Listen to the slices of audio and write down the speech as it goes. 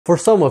For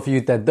some of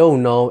you that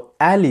don't know,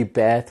 Ali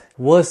Beth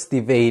was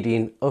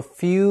debating a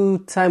few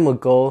time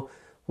ago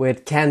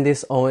with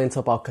Candace Owens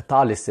about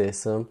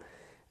Catholicism.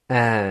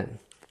 And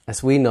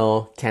as we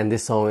know,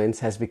 Candace Owens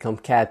has become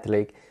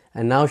Catholic.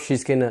 And now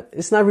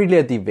it's not really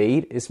a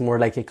debate, it's more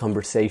like a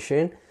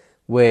conversation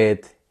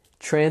with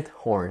Trent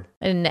Horn.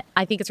 And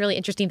I think it's really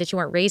interesting that you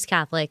weren't raised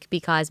Catholic,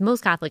 because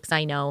most Catholics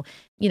I know,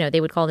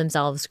 they would call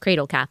themselves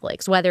cradle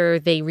Catholics. Whether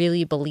they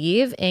really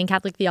believe in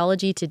Catholic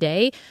theology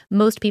today,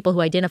 most people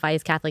who identify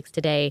as Catholics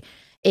today,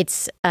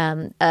 it's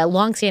a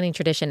longstanding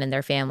tradition in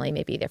their family.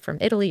 Maybe they're from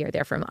Italy or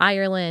they're from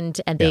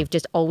Ireland, and they've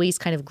just always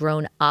kind of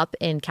grown up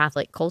in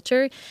Catholic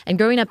culture. And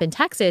growing up in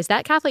Texas,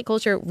 that Catholic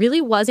culture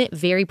really wasn't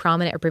very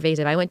prominent or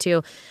pervasive. I went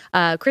to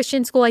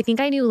Christian school. I think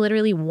I knew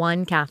literally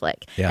one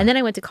Catholic. Yeah. And then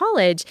I went to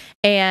college,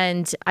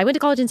 and I went to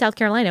college in South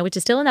Carolina, which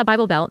is still in that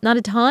Bible Belt. Not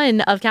a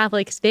ton of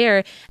Catholics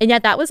there. And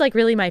yet that was like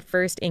really my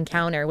first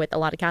encounter with a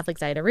lot of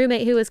Catholics. I had a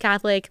roommate who was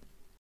Catholic.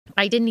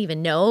 I didn't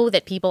even know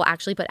that people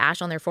actually put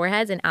ash on their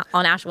foreheads. And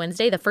on Ash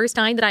Wednesday, the first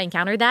time that I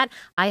encountered that,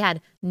 I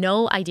had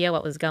no idea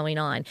what was going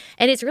on.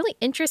 And it's really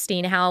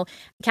interesting how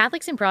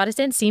Catholics and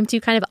Protestants seem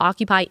to kind of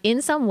occupy,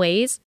 in some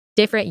ways,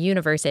 different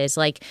universes.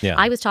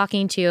 I was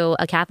talking to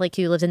a Catholic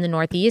who lives in the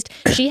Northeast.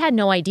 She had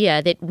no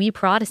idea that we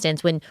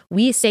Protestants, when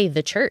we say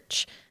the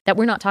church, that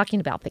we're not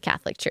talking about the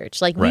Catholic Church.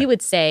 We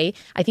would say,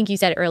 I think you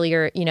said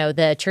earlier,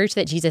 the church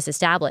that Jesus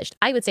established.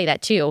 I would say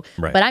that too,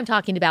 but I'm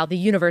talking about the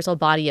universal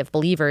body of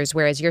believers,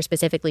 whereas you're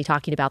specifically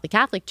talking about the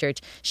Catholic Church.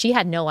 She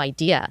had no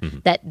idea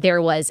that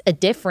there was a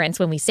difference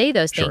when we say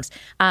those things,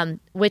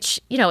 which,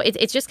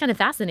 it's just kind of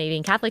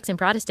fascinating. Catholics and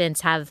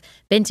Protestants have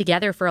been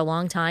together for a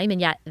long time,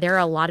 and yet there are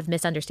a lot of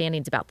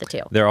misunderstandings about the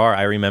two. There are.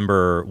 I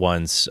remember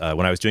once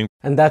when I was doing...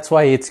 And that's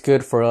why it's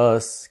good for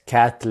us,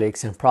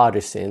 Catholics and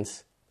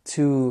Protestants,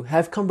 to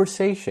have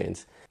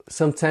conversations.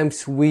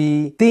 Sometimes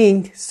we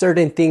think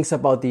certain things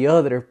about the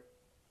other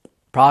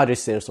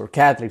Protestants or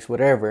Catholics,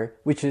 whatever,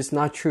 which is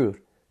not true.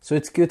 So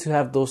it's good to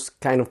have those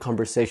kind of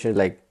conversations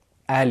like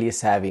Ali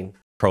is having.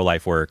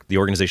 Pro-life work, the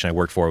organization I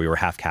worked for, we were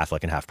half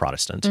Catholic and half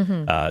Protestant.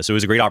 So it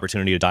was a great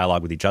opportunity to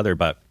dialogue with each other,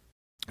 but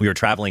we were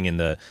traveling in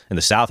the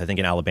South, I think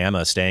in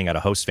Alabama, staying at a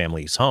host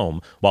family's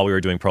home while we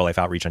were doing pro-life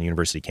outreach on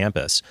university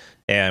campus.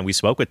 And we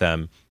spoke with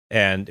them,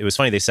 and it was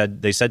funny, they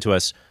said to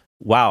us,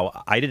 wow,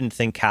 I didn't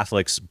think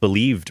Catholics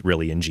believed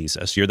really in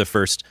Jesus. You're the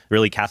first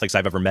really Catholics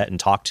I've ever met and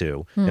talked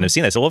to and have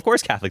seen that. So, well, of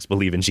course, Catholics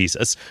believe in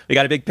Jesus. We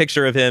got a big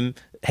picture of him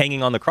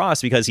hanging on the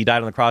cross because he died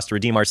on the cross to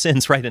redeem our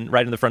sins right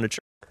in the front of church.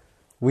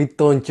 We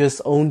don't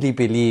just only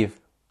believe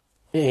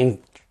in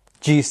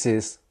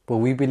Jesus, but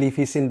we believe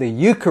he's in the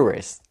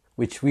Eucharist,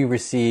 which we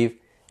receive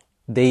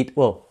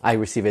I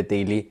receive it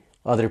daily.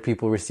 Other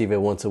people receive it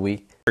once a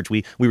week.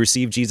 We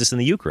receive Jesus in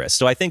the Eucharist.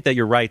 So I think that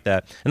you're right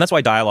and that's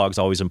why dialogue is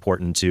always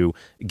important, to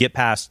get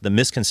past the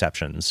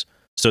misconceptions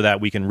so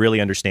that we can really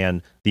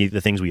understand the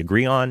things we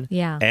agree on.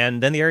 Yeah.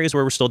 And then the areas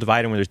where we're still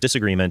divided, where there's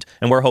disagreement,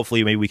 and where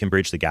hopefully maybe we can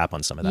bridge the gap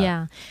on some of that.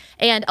 Yeah.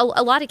 And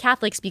a lot of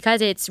Catholics,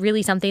 because it's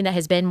really something that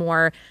has been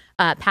more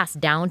passed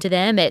down to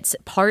them, it's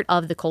part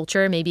of the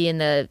culture, maybe in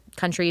the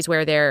countries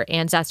where their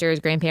ancestors,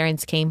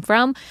 grandparents came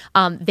from.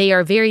 They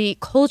are very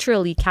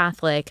culturally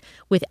Catholic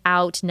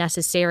without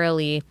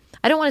necessarily,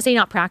 I don't want to say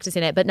not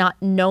practicing it, but not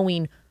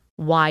knowing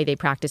why they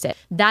practice it.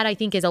 That, I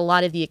think, is a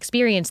lot of the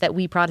experience that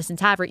we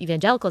Protestants have, or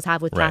evangelicals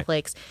have with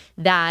Catholics,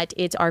 that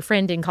it's our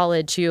friend in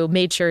college who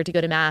made sure to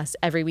go to Mass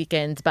every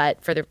weekend,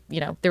 but for the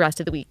rest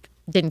of the week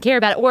didn't care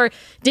about it, or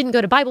didn't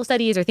go to Bible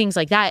studies or things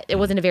like that. It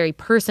wasn't a very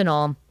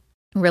personal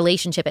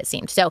relationship, it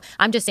seemed. So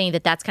I'm just saying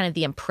that that's kind of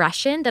the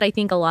impression that I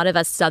think a lot of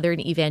us Southern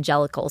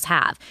evangelicals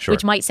have,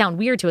 which might sound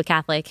weird to a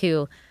Catholic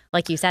who,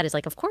 like you said, is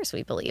like, of course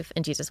we believe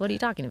in Jesus. What are you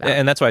talking about?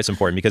 And that's why it's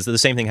important, because the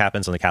same thing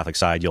happens on the Catholic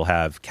side. You'll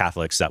have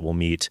Catholics that will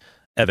meet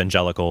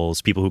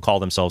evangelicals, people who call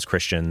themselves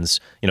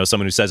Christians,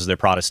 someone who says they're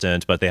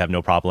Protestant, but they have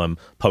no problem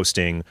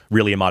posting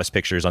really immodest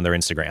pictures on their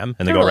Instagram.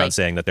 And they go around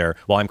saying that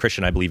I'm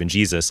Christian, I believe in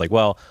Jesus. Like,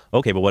 well,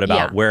 okay, but what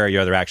about where are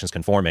your other actions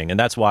conforming? And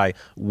that's why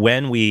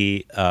when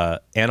we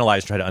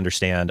analyze and try to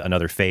understand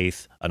another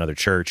faith, another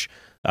church,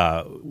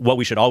 what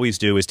we should always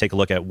do is take a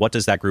look at what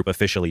does that group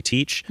officially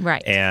teach,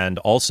 and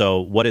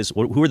also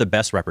who are the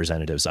best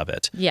representatives of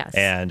it. Yes,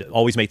 and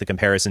always make the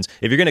comparisons.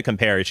 If you're going to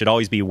compare, it should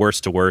always be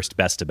worst to worst,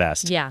 best to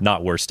best. Yeah,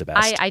 not worst to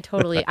best. I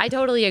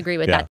totally agree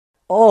with that.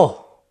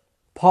 Oh,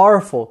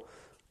 powerful!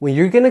 When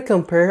you're going to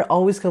compare,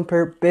 always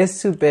compare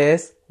best to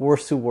best,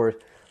 worst to worst.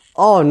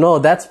 Oh no,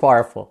 that's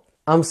powerful.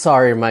 I'm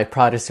sorry, my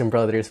Protestant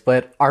brothers,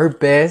 but our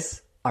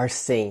best are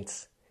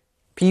saints,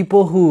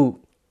 people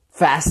who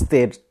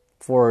fasted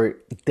for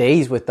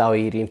days without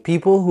eating,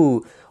 people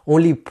who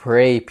only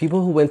pray,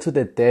 people who went to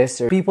the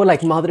desert, people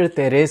like Mother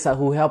Teresa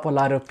who help a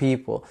lot of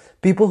people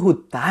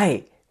who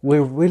died,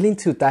 were willing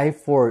to die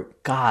for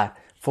God,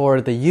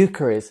 for the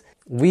Eucharist.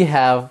 We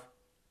have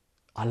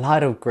a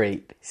lot of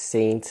great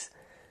saints,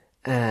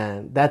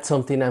 and that's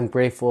something I'm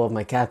grateful of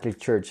my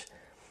Catholic Church.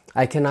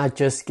 I cannot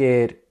just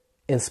get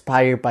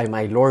inspired by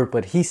my Lord,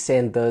 but he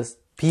sent us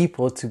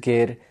people to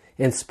get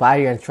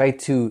inspired and try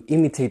to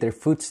imitate their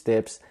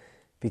footsteps.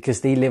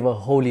 because they live a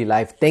holy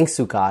life. Thanks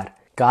to God.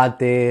 God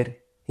did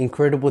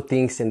incredible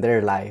things in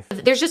their life.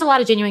 There's just a lot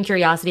of genuine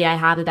curiosity I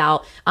have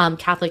about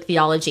Catholic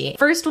theology.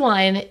 First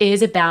one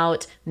is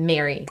about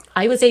Mary.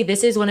 I would say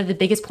this is one of the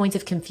biggest points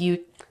of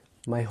confusion.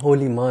 My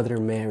Holy Mother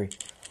Mary.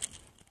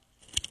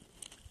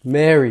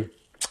 Mary.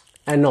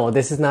 And no,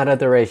 this is not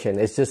adoration.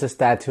 It's just a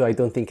statue. I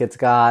don't think it's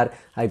God.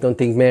 I don't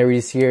think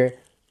Mary's here.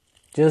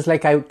 Just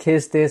like I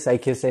kiss this, I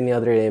kiss any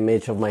other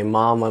image of my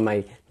mom or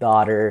my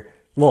daughter.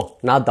 Well,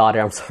 not daughter,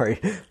 I'm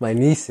sorry. My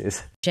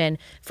nieces.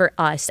 For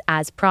us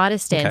as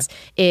Protestants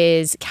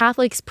is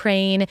Catholics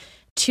praying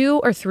to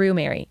or through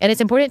Mary. And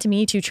it's important to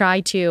me to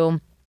try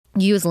to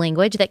use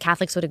language that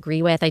Catholics would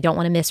agree with. I don't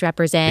want to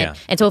misrepresent.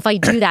 Yeah. And so if I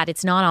do that,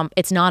 it's not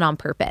on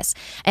purpose.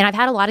 And I've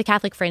had a lot of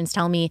Catholic friends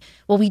tell me,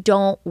 well, we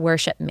don't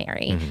worship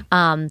Mary.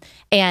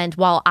 And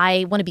while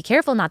I want to be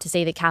careful not to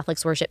say that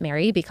Catholics worship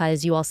Mary,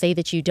 because you all say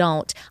that you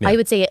don't, I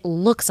would say it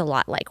looks a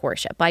lot like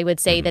worship. I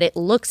would say that it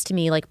looks to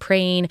me like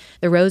praying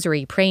the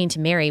rosary, praying to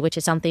Mary, which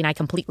is something I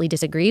completely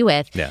disagree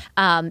with.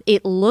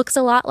 It looks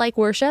a lot like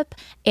worship.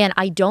 And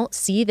I don't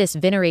see this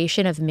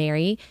veneration of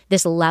Mary,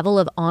 this level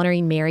of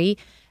honoring Mary,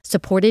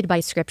 supported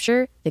by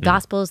Scripture, the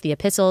Gospels, the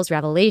Epistles,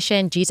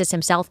 Revelation, Jesus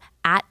himself,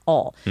 at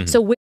all.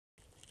 So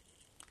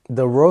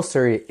the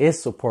Rosary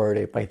is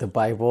supported by the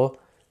Bible.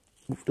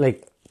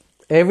 Like,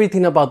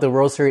 everything about the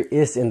Rosary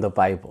is in the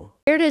Bible.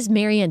 Where does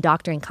Marian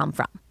doctrine come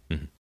from?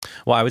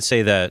 Well, I would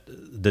say that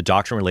the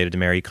doctrine related to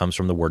Mary comes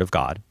from the Word of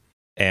God.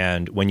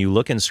 And when you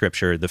look in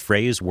Scripture, the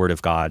phrase Word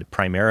of God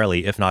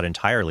primarily, if not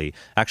entirely,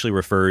 actually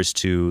refers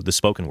to the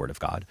spoken Word of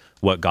God,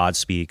 what God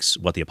speaks,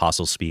 what the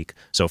apostles speak.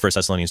 So 1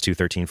 Thessalonians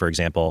 2:13, for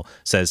example,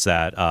 says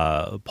that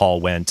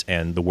Paul went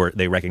and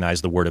they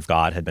recognized the Word of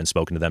God had been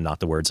spoken to them, not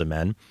the words of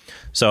men.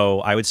 So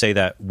I would say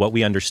that what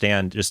we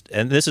understand,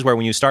 and this is where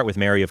when you start with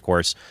Mary, of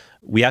course,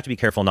 we have to be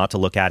careful not to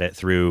look at it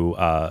through,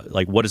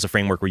 what is the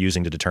framework we're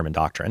using to determine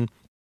doctrine?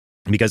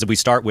 Because if we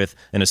start with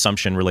an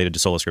assumption related to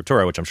sola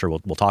scriptura, which I'm sure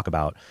we'll talk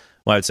about,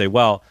 well, I would say,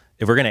 well,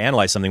 if we're going to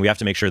analyze something, we have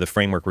to make sure the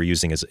framework we're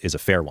using is a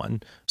fair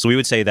one. So we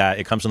would say that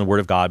it comes from the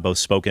Word of God, both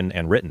spoken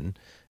and written.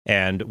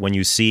 And when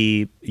you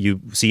see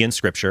in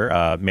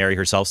Scripture, Mary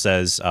herself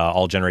says,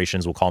 all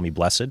generations will call me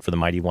blessed, for the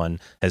Mighty One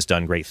has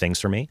done great things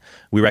for me.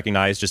 We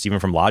recognize, just even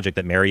from logic,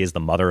 that Mary is the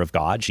mother of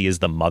God. She is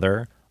the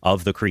mother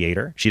of the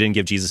Creator. She didn't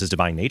give Jesus his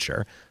divine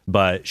nature,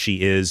 but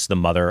she is the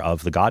mother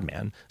of the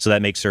God-man. So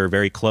that makes her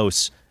very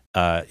close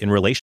in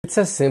relation. It's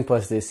as simple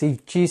as this.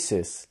 If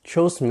Jesus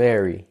chose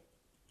Mary,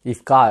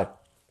 if God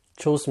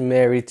chose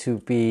Mary to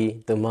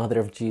be the mother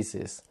of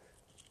Jesus,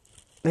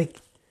 like,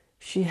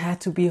 she had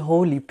to be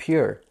holy,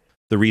 pure.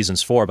 The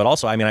reasons for, but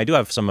also, I mean, I do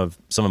have some of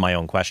my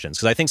own questions,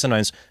 because I think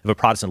sometimes if a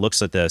Protestant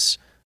looks at this,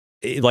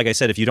 like I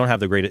said, it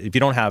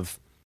depends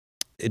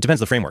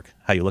the framework,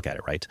 how you look at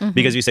it, right?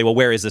 Because you say, well,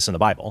 where is this in the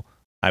Bible?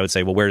 I would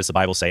say, well, where does the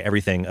Bible say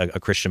everything a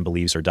Christian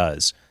believes or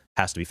does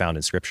has to be found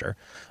in Scripture?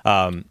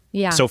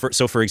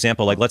 So for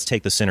example, like, let's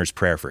take the sinner's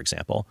prayer, for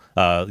example.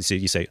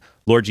 You say,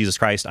 Lord Jesus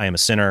Christ, I am a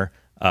sinner.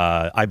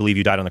 I believe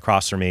you died on the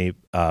cross for me.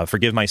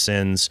 Forgive my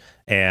sins,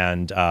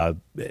 and I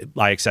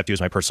accept you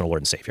as my personal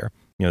Lord and Savior.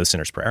 You know, the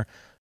sinner's prayer.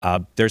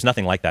 There's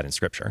nothing like that in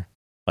Scripture.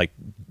 Like,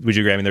 would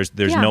you agree? I mean,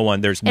 there's no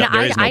one.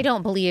 I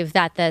don't believe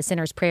that the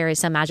sinner's prayer is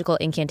some magical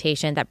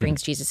incantation that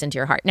brings Jesus into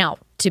your heart. Now,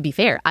 to be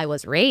fair, I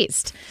was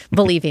raised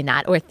believing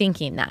that or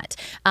thinking that.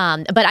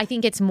 But I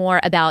think it's more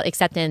about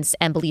acceptance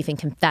and belief in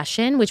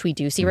confession, which we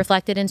do see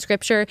reflected in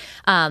Scripture,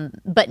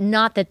 but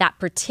not that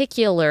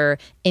particular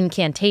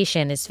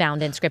incantation is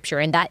found in Scripture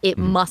and that it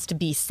must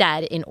be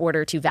said in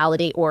order to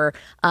validate or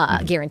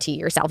guarantee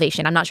your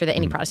salvation. I'm not sure that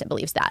any Protestant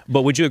believes that.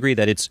 But would you agree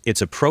that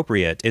it's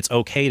appropriate, it's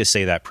okay to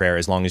say that prayer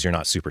as long as you're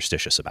not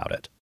superstitious about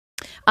it?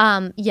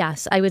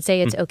 Yes, I would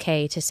say it's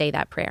okay to say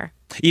that prayer.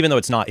 Even though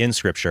it's not in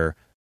Scripture,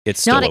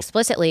 it's not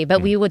explicitly,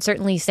 but we would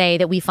certainly say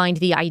that we find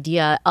the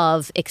idea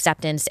of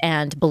acceptance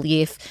and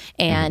belief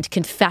and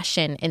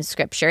confession in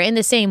Scripture in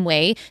the same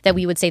way that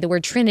we would say the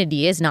word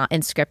Trinity is not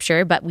in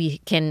Scripture, but we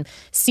can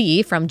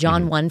see from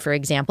John 1, for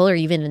example, or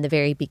even in the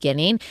very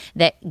beginning,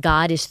 that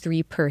God is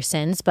three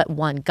persons, but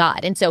one God.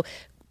 And so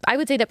I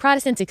would say that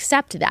Protestants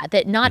accept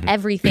that not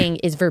everything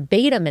is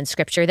verbatim in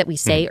Scripture that we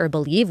say or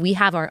believe. We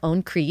have our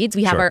own creeds.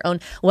 We have our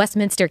own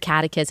Westminster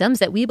catechisms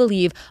that we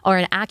believe are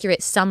an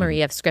accurate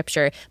summary of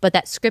Scripture, but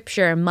that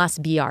Scripture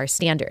must be our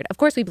standard. Of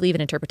course, we believe in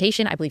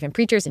interpretation. I believe in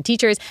preachers and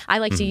teachers. I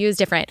like to use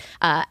different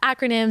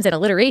acronyms and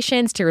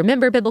alliterations to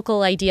remember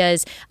biblical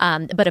ideas.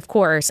 But of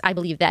course, I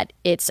believe that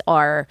it's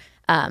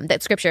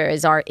that Scripture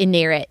is our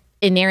inerrant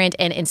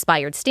and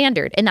inspired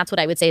standard. And that's what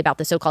I would say about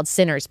the so-called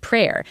sinner's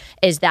prayer,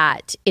 is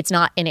that it's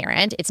not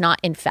inerrant, it's not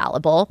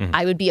infallible.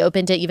 I would be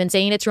open to even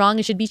saying it's wrong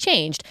and should be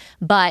changed.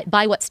 But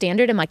by what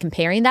standard am I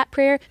comparing that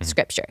prayer?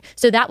 Scripture.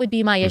 So that would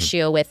be my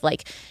issue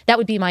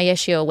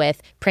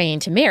with praying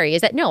to Mary,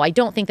 is that no, I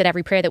don't think that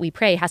every prayer that we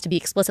pray has to be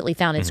explicitly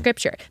found in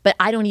Scripture. But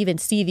I don't even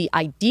see the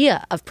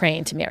idea of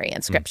praying to Mary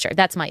in Scripture.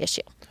 That's my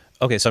issue.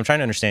 Okay, so I'm trying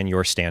to understand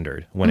your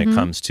standard when it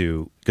comes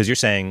to, because you're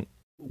saying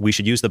we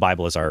should use the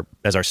Bible as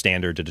our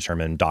standard to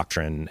determine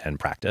doctrine and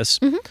practice.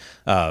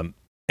 And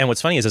And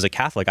what's funny is, as a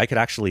Catholic, I could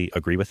actually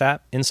agree with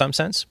that in some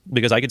sense,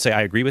 because I could say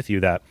I agree with you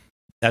that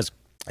as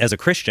a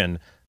Christian,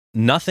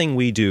 nothing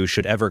we do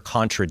should ever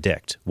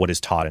contradict what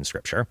is taught in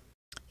Scripture.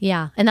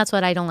 Yeah, and that's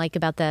what I don't like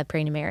about the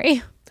praying to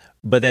Mary.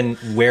 But then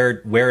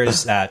where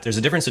is that? There's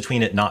a difference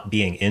between it not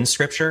being in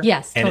Scripture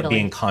Yes, and totally. it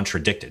being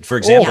contradicted. For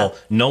example,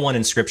 no one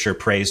in Scripture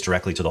prays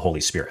directly to the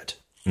Holy Spirit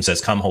and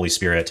says, "Come, Holy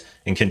Spirit,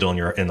 and kindle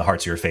in the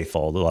hearts of your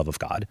faithful the love of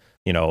God."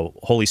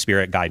 Holy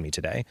Spirit, guide me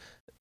today.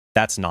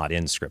 That's not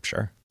in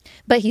Scripture.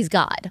 But he's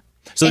God.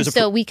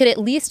 So we could at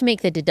least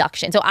make the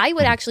deduction. So I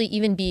would actually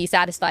even be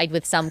satisfied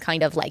with some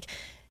kind of like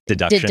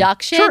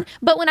deduction. Sure.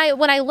 But when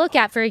I look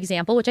at, for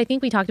example, which I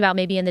think we talked about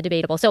maybe in the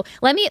debatable. So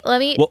let me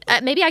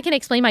maybe I can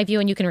explain my view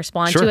and you can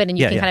respond to it and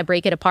you can kind of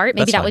break it apart.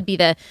 Maybe that would be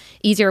the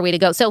easier way to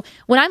go. So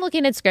when I'm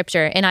looking at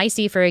Scripture and I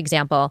see, for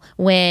example,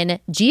 when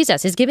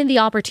Jesus is given the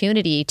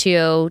opportunity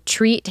to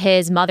treat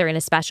his mother in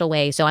a special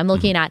way. So I'm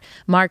looking at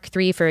Mark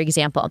 3, for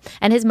example,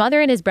 and his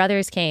mother and his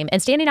brothers came,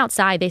 and standing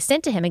outside, they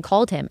sent to him and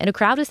called him, and a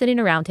crowd was sitting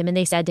around him, and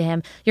they said to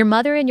him, "Your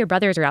mother and your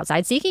brothers are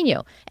outside seeking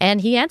you."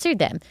 And he answered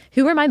them,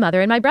 "Who are my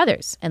mother and my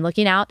brothers?" And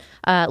looking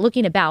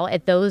about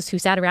at those who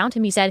sat around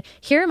him, he said,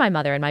 "Here are my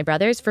mother and my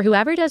brothers, for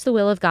whoever does the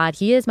will of God,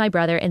 he is my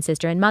brother and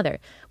sister and mother."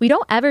 We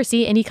don't ever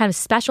see any kind of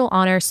special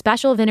honor,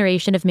 special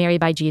veneration of Mary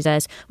by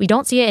Jesus. We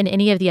don't see it in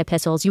any of the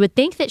epistles. You would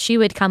think that she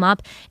would come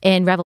up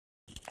in Revelation.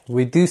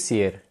 We do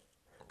see it.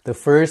 The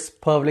first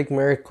public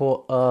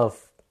miracle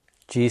of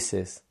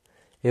Jesus,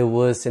 it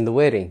was in the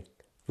wedding.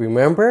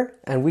 Remember?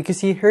 And we could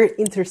see her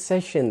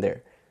intercession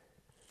there.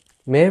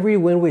 Mary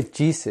went with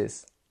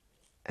Jesus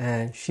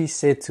and she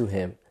said to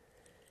him,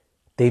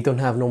 "They don't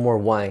have no more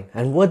wine."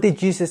 And what did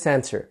Jesus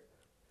answer?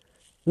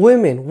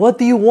 "Women, what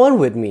do you want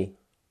with me?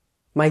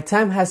 My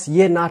time has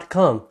yet not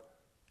come."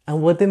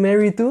 And what did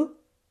Mary do?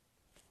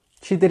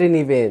 She didn't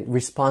even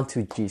respond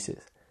to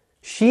Jesus.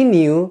 She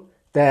knew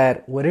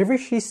that whatever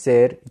she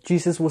said,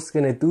 Jesus was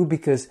going to do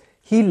because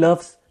he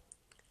loves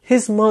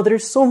his mother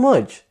so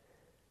much.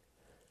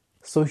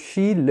 So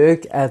she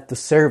looked at the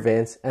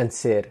servants and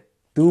said,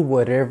 "Do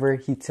whatever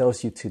he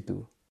tells you to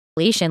do."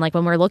 Like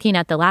when we're looking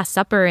at the Last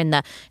Supper and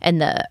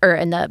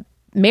the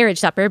marriage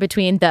supper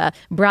between the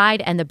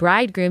bride and the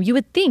bridegroom, you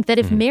would think that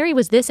if Mary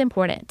was this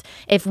important,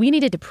 if we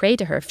needed to pray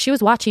to her, if she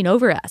was watching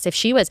over us, if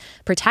she was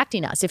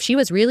protecting us, if she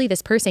was really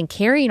this person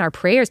carrying our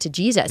prayers to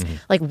Jesus,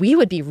 like we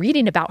would be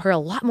reading about her a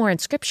lot more in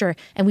Scripture,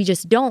 and we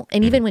just don't.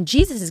 And even when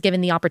Jesus is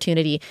given the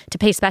opportunity to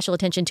pay special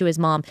attention to his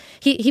mom,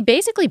 he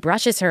basically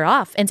brushes her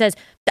off and says,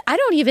 "I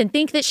don't even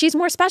think that she's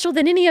more special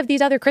than any of these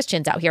other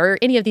Christians out here or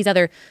any of these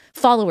other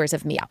followers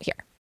of me out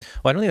here."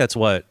 Well, I don't think that's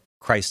what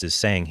Christ is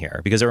saying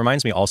here, because it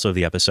reminds me also of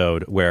the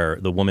episode where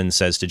the woman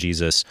says to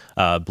Jesus,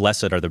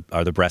 "Blessed are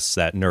the breasts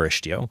that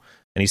nourished you."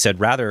 And he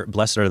said, "Rather,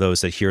 blessed are those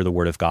that hear the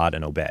word of God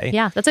and obey."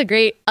 Yeah, that's a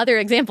great other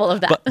example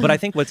of that. But I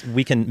think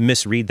we can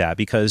misread that,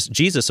 because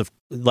Jesus,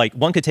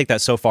 one could take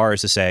that so far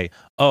as to say,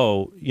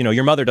 "Oh,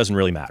 your mother doesn't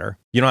really matter.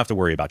 You don't have to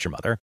worry about your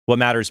mother. What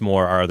matters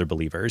more are other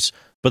believers."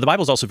 But the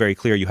Bible is also very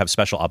clear you have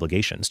special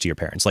obligations to your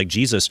parents. Like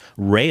Jesus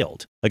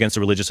railed against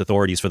the religious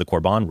authorities for the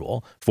Korban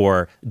rule,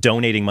 for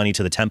donating money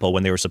to the temple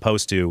when they were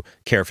supposed to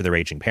care for their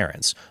aging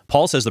parents.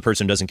 Paul says the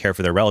person who doesn't care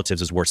for their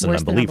relatives is worse than an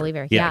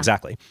unbeliever. Yeah,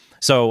 exactly.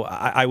 So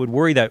I would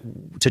worry that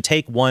to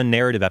take one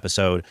narrative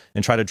episode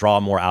and try to draw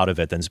more out of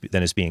it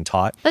than is being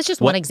taught. That's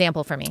just one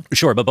example for me.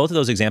 Sure, but both of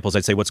those examples,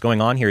 I'd say what's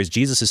going on here is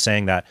Jesus is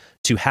saying that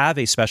to have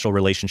a special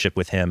relationship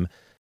with him,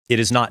 it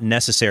is not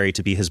necessary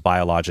to be his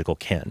biological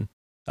kin.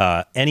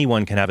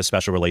 Anyone can have a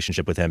special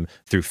relationship with him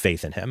through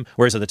faith in him.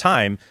 Whereas at the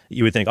time,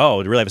 you would think,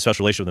 oh, to really have a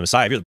special relationship with the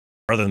Messiah, if you're the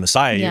brother of the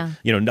Messiah,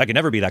 I can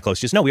never be that close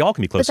to Jesus. No, we all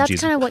can be close to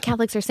Jesus. But that's kind of what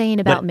Catholics are saying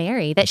about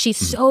Mary, that she's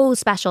so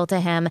special to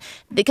him,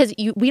 because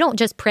we don't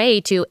just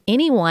pray to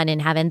anyone in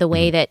heaven the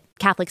way that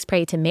Catholics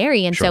pray to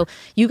Mary. And so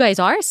you guys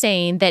are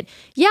saying that,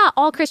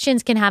 all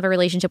Christians can have a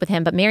relationship with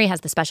him, but Mary has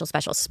the special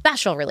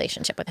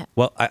relationship with him.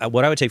 Well,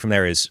 what I would take from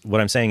there is,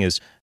 what I'm saying is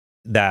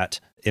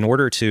that in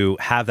order to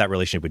have that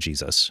relationship with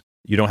Jesus,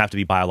 you don't have to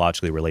be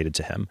biologically related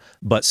to him.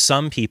 But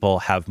some people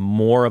have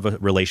more of a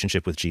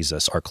relationship with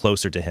Jesus, are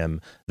closer to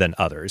him than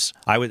others.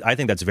 I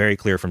think that's very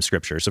clear from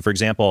Scripture. So for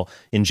example,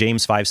 in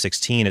James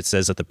 5:16, it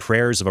says that the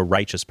prayers of a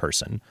righteous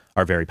person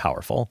are very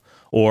powerful.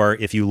 Or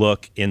if you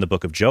look in the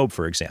book of Job,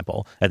 for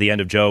example, at the end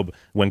of Job,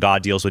 when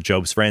God deals with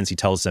Job's friends, he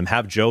tells them,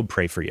 "Have Job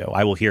pray for you.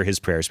 I will hear his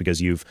prayers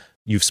because you've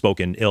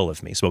spoken ill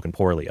of me, spoken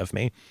poorly of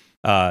me."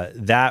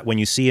 That when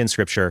you see in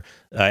Scripture,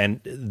 and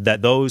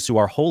that those who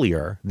are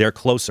holier, they're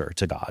closer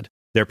to God.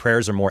 Their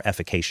prayers are more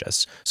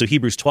efficacious. So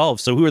Hebrews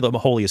 12, so who are the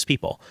holiest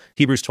people?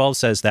 Hebrews 12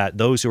 says that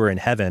those who are in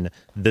heaven,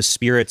 they're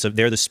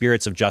the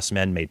spirits of just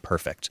men made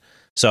perfect.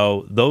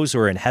 So those who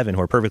are in heaven,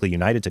 who are perfectly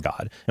united to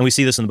God, and we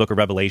see this in the book of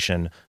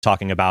Revelation,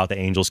 talking about the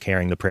angels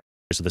carrying the prayers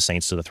of the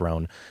saints to the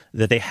throne,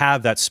 that they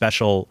have that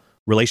special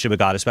relationship with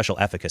God, a special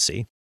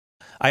efficacy.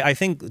 I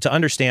think to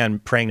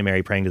understand praying to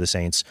Mary, praying to the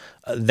saints,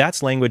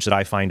 that's language that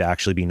I find to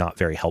actually be not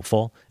very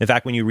helpful. In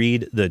fact, when you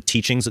read the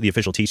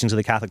official teachings of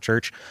the Catholic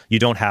Church, you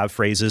don't have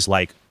phrases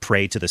like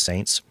pray to the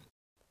saints.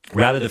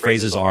 Rather, the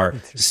phrases are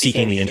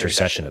seeking the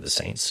intercession of the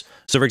saints.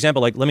 So, for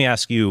example, like, let me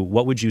ask you,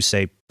 what would you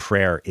say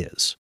prayer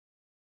is?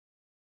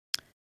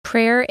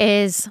 Prayer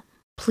is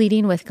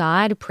pleading with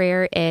God.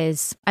 Prayer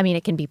is, I mean,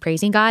 it can be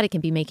praising God. It can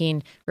be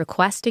making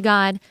requests to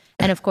God.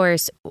 And of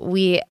course,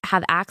 we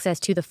have access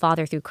to the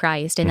Father through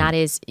Christ. And that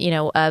is,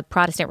 a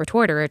Protestant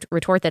retort, or a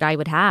retort that I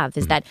would have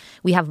is that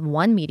we have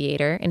one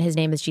mediator, and his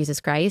name is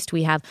Jesus Christ.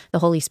 We have the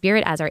Holy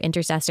Spirit as our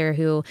intercessor,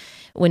 who,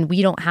 when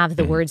we don't have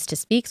the words to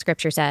speak,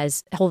 Scripture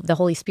says the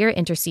Holy Spirit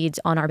intercedes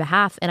on our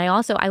behalf. And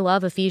I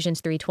love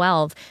Ephesians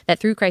 3:12, that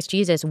through Christ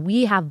Jesus,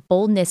 we have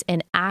boldness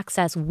and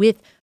access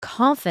with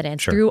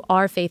confidence through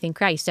our faith in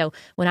Christ. So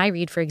when I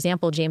read, for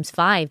example, James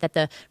 5, that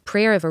the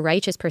prayer of a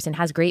righteous person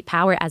has great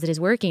power as it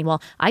is working,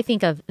 well, I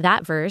think of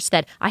that verse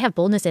that I have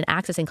boldness and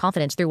access and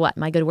confidence through what?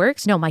 My good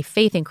works? No, my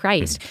faith in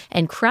Christ.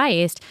 And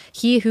Christ,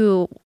 he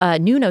who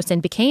knew no sin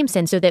became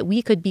sin so that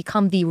we could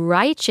become the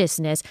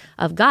righteousness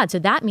of God. So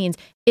that means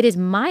it is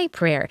my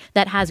prayer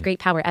that has great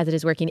power as it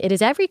is working. It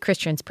is every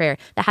Christian's prayer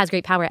that has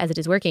great power as it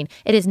is working.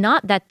 It is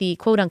not that the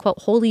quote unquote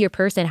holier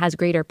person has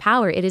greater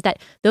power. It is that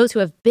those who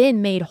have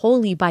been made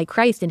holy by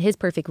Christ in his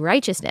perfect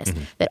righteousness,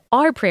 that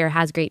our prayer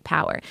has great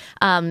power.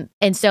 And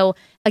so,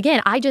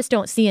 again, I just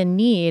don't see a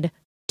need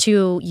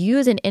to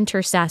use an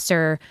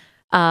intercessor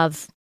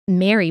of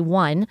Mary,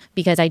 one,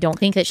 because I don't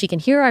think that she can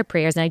hear our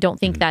prayers, and I don't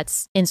think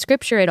that's in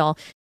Scripture at all.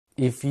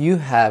 If you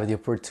have the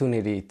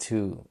opportunity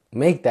to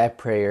make that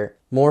prayer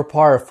more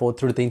powerful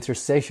through the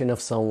intercession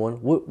of someone,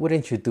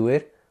 wouldn't you do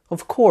it?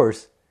 Of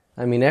course.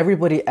 I mean,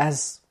 everybody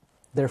asks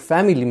their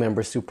family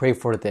members to pray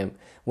for them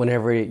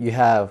whenever you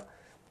have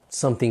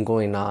something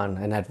going on,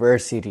 an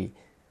adversity.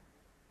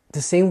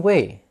 The same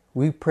way,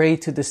 we pray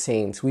to the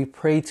saints, we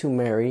pray to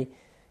Mary.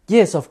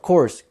 Yes, of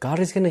course, God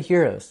is going to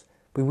hear us,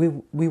 but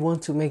we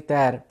want to make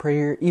that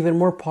prayer even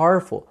more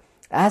powerful,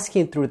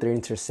 asking through their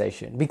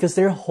intercession, because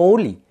they're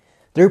holy,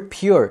 they're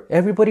pure.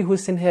 Everybody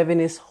who's in heaven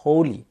is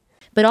holy.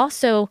 But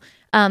also,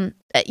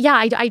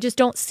 I just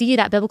don't see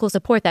that biblical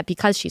support that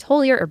because she's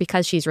holier or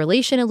because she's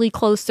relationally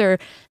closer,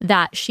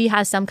 that she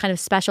has some kind of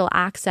special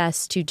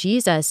access to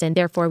Jesus, and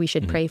therefore we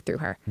should pray through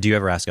her. Do you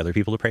ever ask other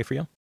people to pray for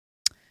you?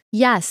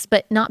 Yes,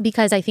 but not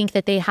because I think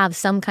that they have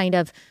some kind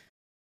of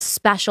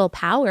special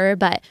power,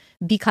 but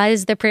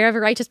because the prayer of a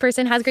righteous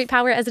person has great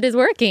power as it is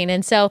working.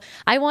 And so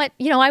I want,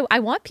 I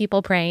want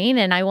people praying,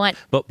 and I want...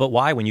 But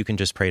why, when you can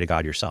just pray to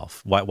God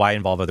yourself? Why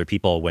involve other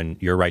people when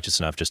you're righteous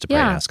enough just to pray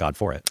and ask God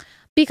for it?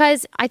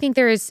 Because I think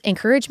there is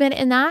encouragement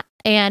in that.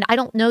 And I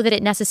don't know that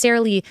it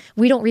necessarily,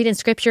 we don't read in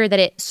Scripture that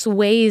it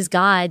sways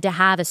God to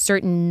have a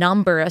certain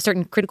number, a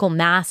certain critical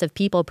mass of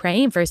people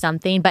praying for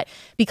something. But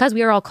because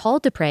we are all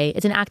called to pray,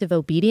 it's an act of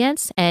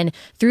obedience. And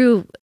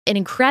through an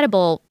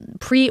incredible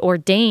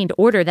preordained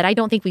order that I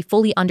don't think we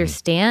fully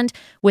understand,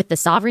 with the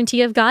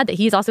sovereignty of God, that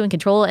he's also in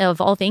control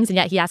of all things, and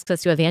yet he asks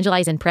us to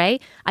evangelize and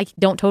pray. I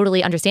don't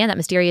totally understand that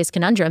mysterious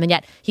conundrum, and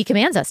yet he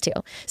commands us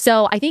to.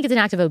 So I think it's an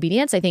act of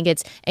obedience. I think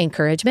it's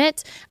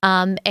encouragement,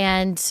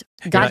 and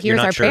God hears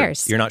our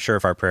prayers. You're not sure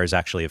if our prayers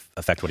actually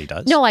affect what he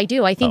does? No, I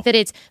do. I think that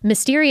it's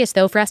mysterious,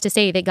 though, for us to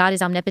say that God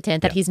is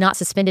omnipotent, that he's not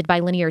suspended by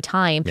linear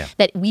time,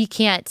 that we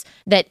can't,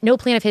 that no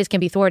plan of his can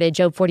be thwarted,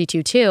 Job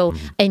 42:2,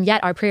 and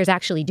yet our prayers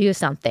actually do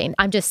something.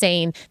 I'm just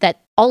saying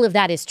that all of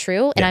that is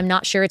true, and I'm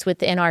not sure it's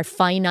within our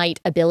finite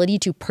ability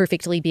to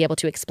perfectly be able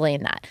to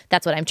explain that.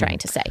 That's what I'm trying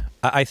to say.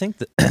 I think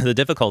that the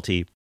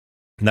difficulty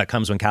that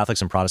comes when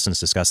Catholics and Protestants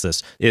discuss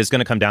this is going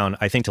to come down,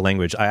 I think, to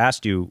language. When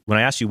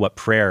I asked you what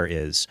prayer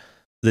is,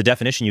 the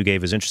definition you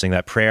gave is interesting,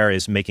 that prayer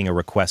is making a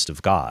request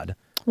of God.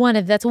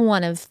 That's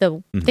one of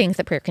the things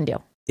that prayer can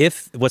do.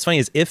 What's funny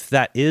is, if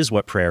that is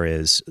what prayer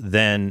is,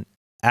 then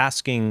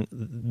asking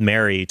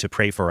Mary to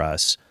pray for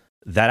us,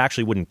 that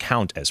actually wouldn't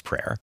count as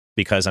prayer,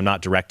 because I'm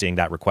not directing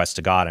that request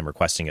to God, I'm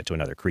requesting it to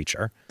another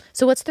creature.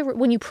 So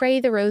when you pray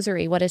the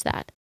rosary, what is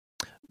that?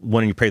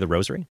 When you pray the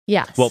rosary?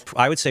 Yes. Well,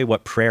 I would say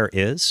what prayer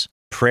is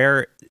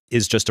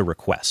just a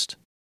request.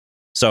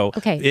 So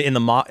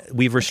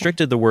we've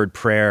restricted the word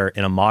prayer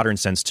in a modern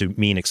sense to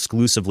mean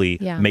exclusively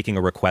making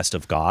a request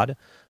of God.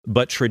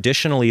 But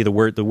traditionally, the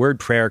word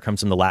prayer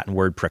comes from the Latin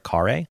word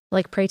precare.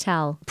 Like pray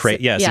tell.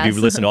 Yes, if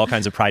you listen to all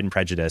kinds of Pride and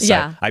Prejudice,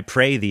 I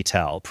pray thee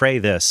tell, pray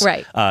this.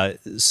 Right.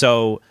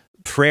 So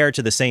prayer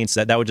to the saints,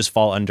 that would just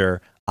fall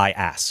under I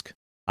ask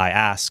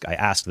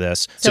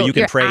this. So you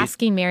can pray. You're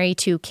asking Mary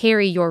to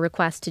carry your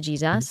request to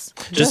Jesus.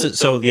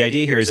 So the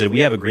idea here is that we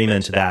have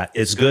agreement that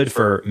it's good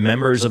for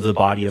members of the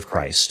body of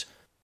Christ,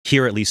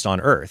 here at least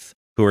on earth,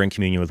 who are in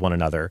communion with one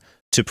another,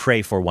 to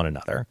pray for one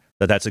another.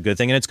 That's a good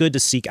thing. And it's good to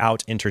seek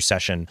out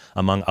intercession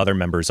among other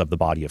members of the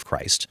body of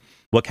Christ.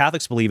 What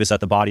Catholics believe is that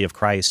the body of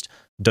Christ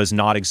does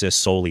not exist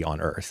solely on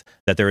earth,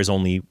 that there is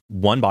only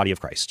one body of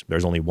Christ.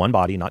 There's only one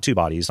body, not two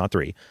bodies, not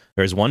three.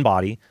 There's one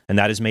body, and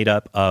that is made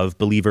up of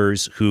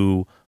believers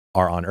who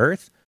are on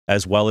earth,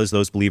 as well as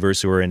those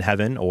believers who are in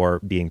heaven or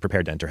being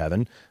prepared to enter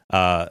heaven.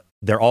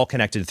 They're all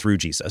connected through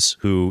Jesus,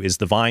 who is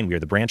the vine, we are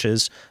the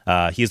branches.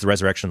 He is the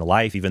resurrection and the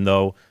life. Even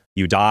though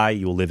you die,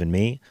 you will live in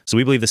me. So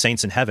we believe the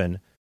saints in heaven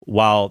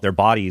while their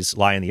bodies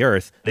lie in the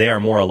earth, they are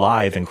more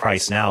alive in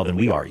Christ now than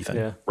we are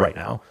even right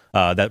now.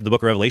 That the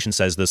book of Revelation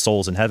says the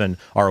souls in heaven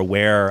are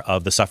aware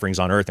of the sufferings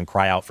on earth and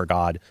cry out for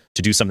God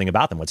to do something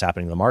about them, what's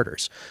happening to the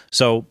martyrs.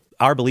 So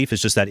our belief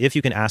is just that if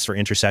you can ask for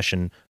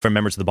intercession from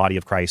members of the body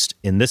of Christ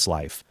in this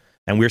life,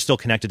 and we're still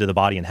connected to the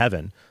body in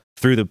heaven,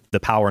 through the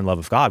power and love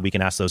of God, we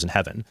can ask those in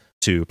heaven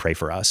to pray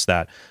for us,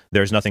 that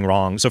there's nothing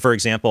wrong. So for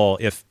example,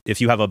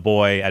 if you have a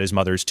boy at his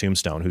mother's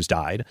tombstone who's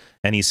died,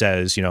 and he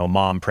says,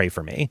 Mom, pray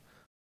for me,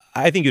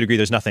 I think you'd agree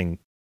there's nothing,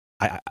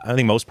 I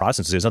think most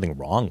Protestants say there's nothing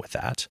wrong with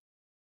that.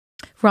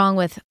 Wrong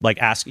with? Like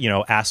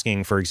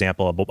asking, for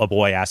example, a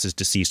boy asks his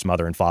deceased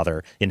mother and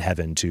father in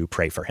heaven to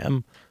pray for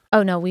him.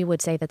 Oh, no, we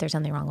would say that there's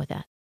something wrong with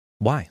that.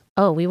 Why?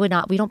 Oh, we would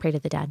not. We don't pray to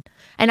the dead.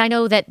 And I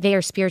know that they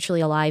are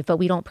spiritually alive, but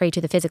we don't pray to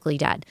the physically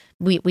dead.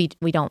 We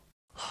don't.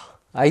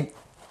 I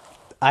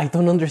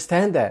don't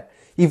understand that.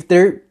 If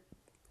they're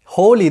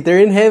holy, they're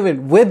in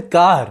heaven with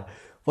God,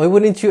 why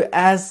wouldn't you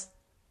ask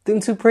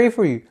them to pray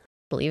for you?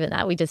 Believe in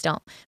that. We just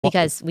don't,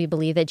 because we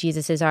believe that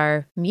Jesus is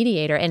our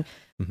mediator. And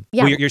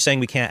yeah, well, you're saying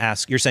we can't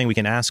ask. You're saying we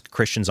can ask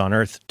Christians on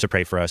earth to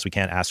pray for us. We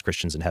can't ask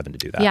Christians in heaven to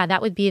do that. Yeah,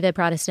 that would be the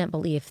Protestant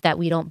belief, that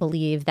we don't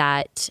believe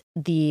that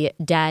the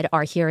dead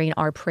are hearing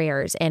our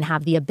prayers and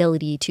have the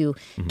ability to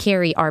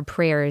carry our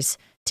prayers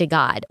to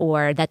God,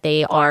 or that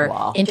they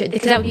are,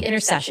 because that would be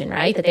intercession,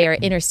 right? That they are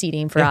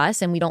interceding for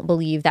us, and we don't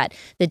believe that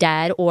the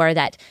dead, or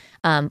that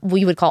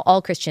we would call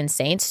all Christians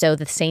saints, so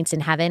the saints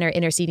in heaven are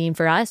interceding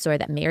for us, or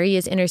that Mary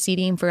is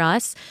interceding for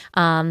us.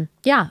 I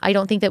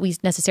don't think that we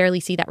necessarily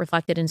see that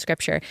reflected in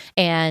Scripture.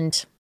 And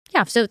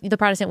so the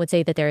Protestant would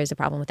say that there is a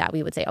problem with that.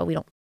 We would say, we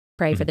don't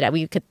pray for the dead.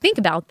 We could think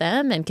about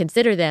them and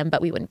consider them,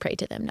 but we wouldn't pray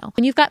to them, no.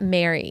 When you've got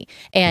Mary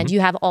and you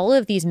have all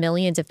of these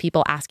millions of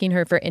people asking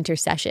her for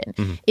intercession,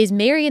 is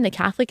Mary in the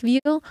Catholic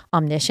view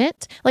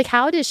omniscient? Like,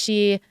 how does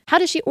she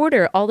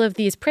order all of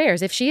these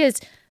prayers? If she is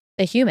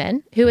a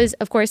human who is,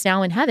 of course,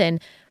 now in heaven,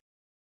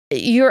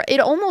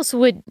 it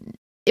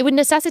would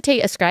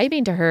necessitate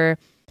ascribing to her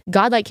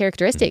godlike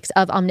characteristics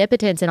of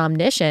omnipotence and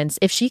omniscience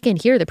if she can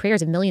hear the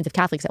prayers of millions of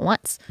Catholics at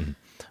once.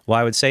 Well,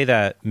 I would say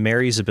that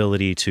Mary's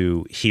ability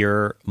to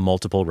hear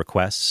multiple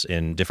requests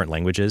in different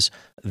languages,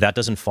 that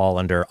doesn't fall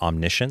under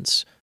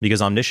omniscience,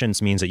 because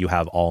omniscience means that you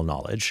have all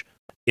knowledge.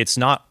 It's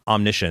not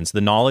omniscience.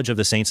 The knowledge of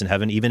the saints in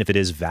heaven, even if it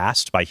is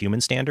vast by human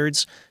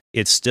standards,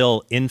 it's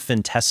still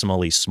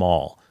infinitesimally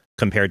small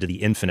compared to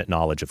the infinite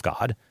knowledge of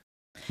God.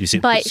 You see,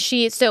 but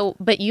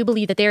you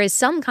believe that there is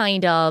some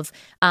kind of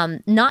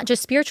not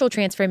just spiritual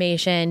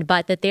transformation,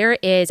 but that there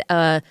is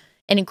an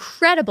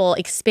incredible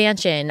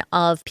expansion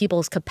of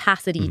people's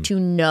capacity to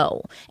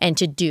know and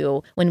to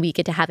do when we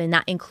get to heaven.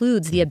 That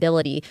includes the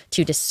ability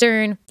to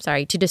discern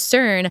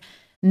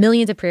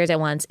millions of prayers at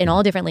once in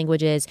all different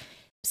languages,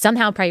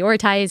 somehow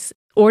prioritize,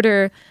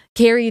 order,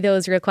 carry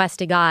those requests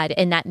to God,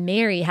 and that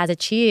Mary has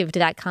achieved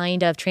that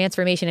kind of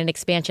transformation and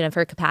expansion of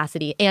her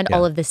capacity, and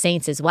all of the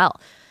saints as well.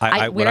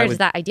 Where does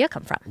that idea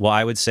come from? Well,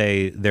 I would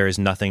say there is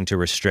nothing to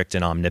restrict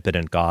an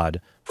omnipotent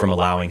God from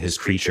allowing his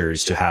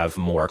creatures to have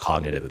more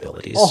cognitive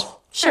abilities.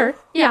 Sure,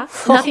 yeah.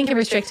 Nothing can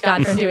restrict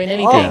God from doing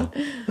anything.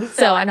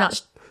 So I'm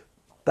not...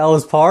 That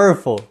was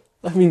powerful.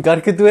 I mean,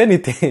 God could do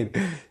anything.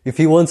 If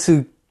he wants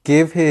to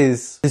give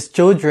his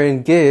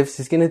children gifts,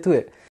 he's going to do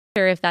it.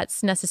 Sure, if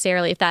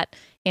that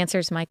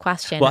answers my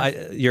question. Well,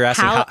 you're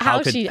asking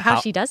how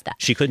she does that.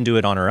 She couldn't do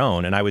it on her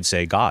own, and I would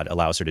say God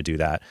allows her to do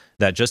that.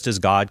 That just as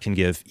God can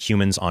give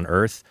humans on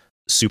earth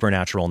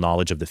supernatural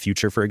knowledge of the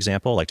future, for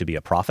example, like to be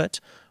a prophet,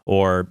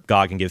 or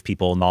God can give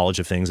people knowledge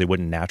of things they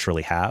wouldn't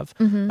naturally have.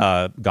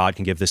 God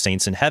can give the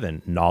saints in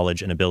heaven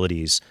knowledge and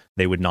abilities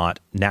they would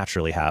not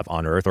naturally have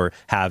on earth, or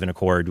have in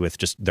accord with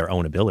just their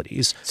own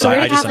abilities. So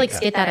where do Catholics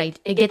get that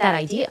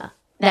idea?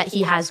 That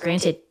he has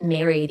granted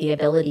Mary the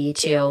ability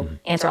to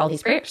answer all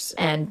these prayers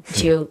and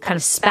to kind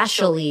of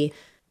specially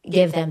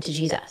give them to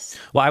Jesus.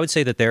 Well, I would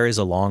say that there is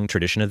a long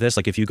tradition of this.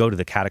 Like if you go to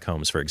the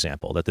catacombs, for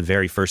example, that the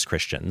very first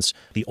Christians,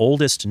 the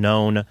oldest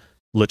known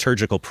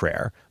liturgical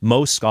prayer,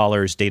 most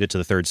scholars date it to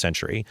the 3rd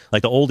century.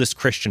 Like the oldest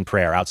Christian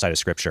prayer outside of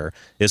Scripture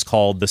is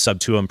called the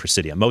Subtuum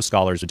Praesidium. Most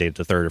scholars would date it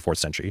to the 3rd or 4th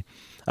century.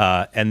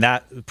 And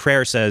that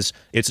prayer says,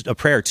 it's a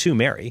prayer to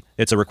Mary.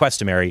 It's a request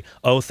to Mary,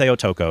 O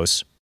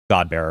Theotokos,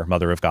 God-bearer,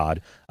 Mother of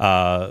God,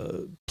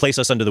 place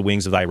us under the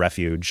wings of thy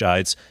refuge.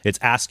 It's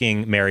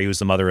asking Mary, who's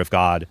the Mother of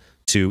God,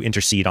 to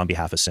intercede on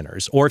behalf of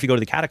sinners. Or if you go to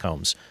the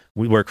catacombs,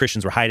 where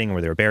Christians were hiding,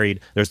 where they were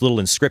buried, there's little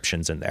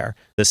inscriptions in there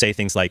that say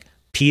things like,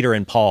 Peter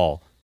and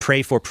Paul,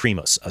 pray for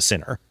Primus, a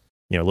sinner.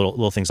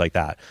 Little things like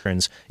that.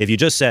 And if you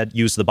just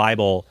use the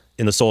Bible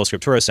in the sola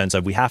scriptura sense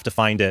of we have to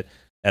find it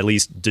at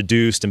least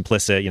deduced,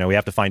 implicit, we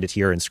have to find it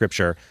here in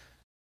Scripture,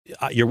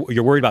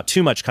 you're worried about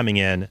too much coming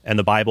in, and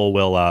the Bible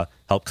will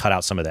help cut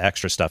out some of the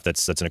extra stuff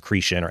that's an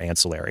accretion or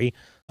ancillary.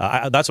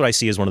 That's what I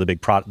see as one of the big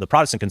the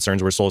Protestant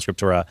concerns where sola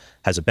scriptura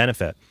has a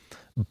benefit.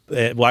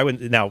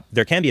 Now,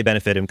 there can be a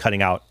benefit in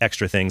cutting out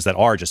extra things that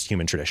are just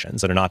human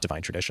traditions, that are not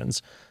divine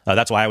traditions.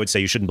 That's why I would say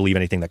you shouldn't believe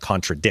anything that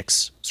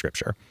contradicts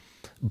Scripture.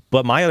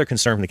 But my other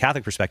concern from the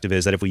Catholic perspective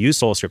is that if we use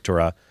sola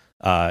scriptura,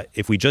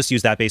 If we just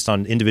use that based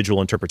on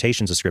individual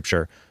interpretations of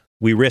Scripture,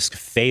 we risk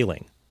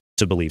failing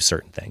to believe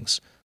certain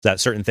things, that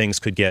certain things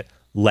could get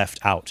left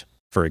out,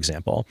 for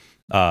example.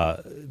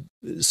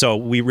 So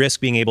we risk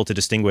being able to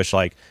distinguish,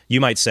 like, you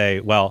might say,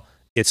 well,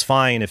 it's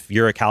fine if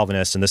you're a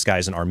Calvinist and this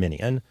guy's an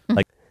Arminian.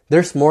 Like,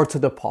 there's more to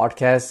the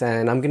podcast,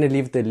 and I'm going to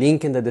leave the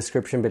link in the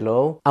description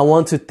below. I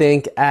want to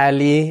thank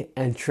Ali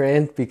and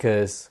Trent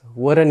because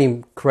what an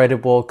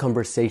incredible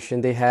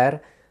conversation they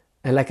had.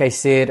 And like I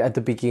said at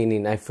the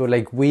beginning, I feel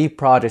like we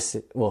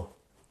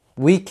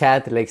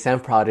Catholics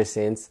and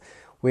Protestants,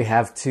 we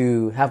have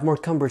to have more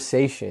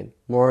conversation,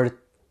 more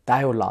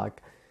dialogue,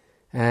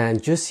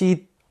 and just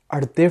see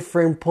our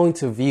different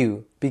points of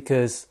view.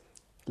 Because,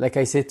 like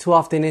I said, too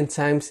often in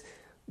times,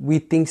 we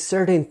think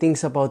certain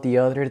things about the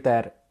other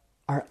that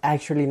are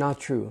actually not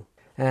true.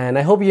 And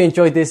I hope you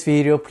enjoyed this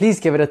video. Please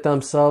give it a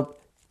thumbs up.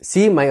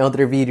 See my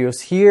other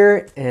videos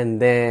here.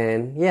 And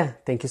then, yeah,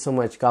 thank you so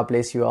much. God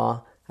bless you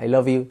all. I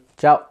love you.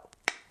 Ciao.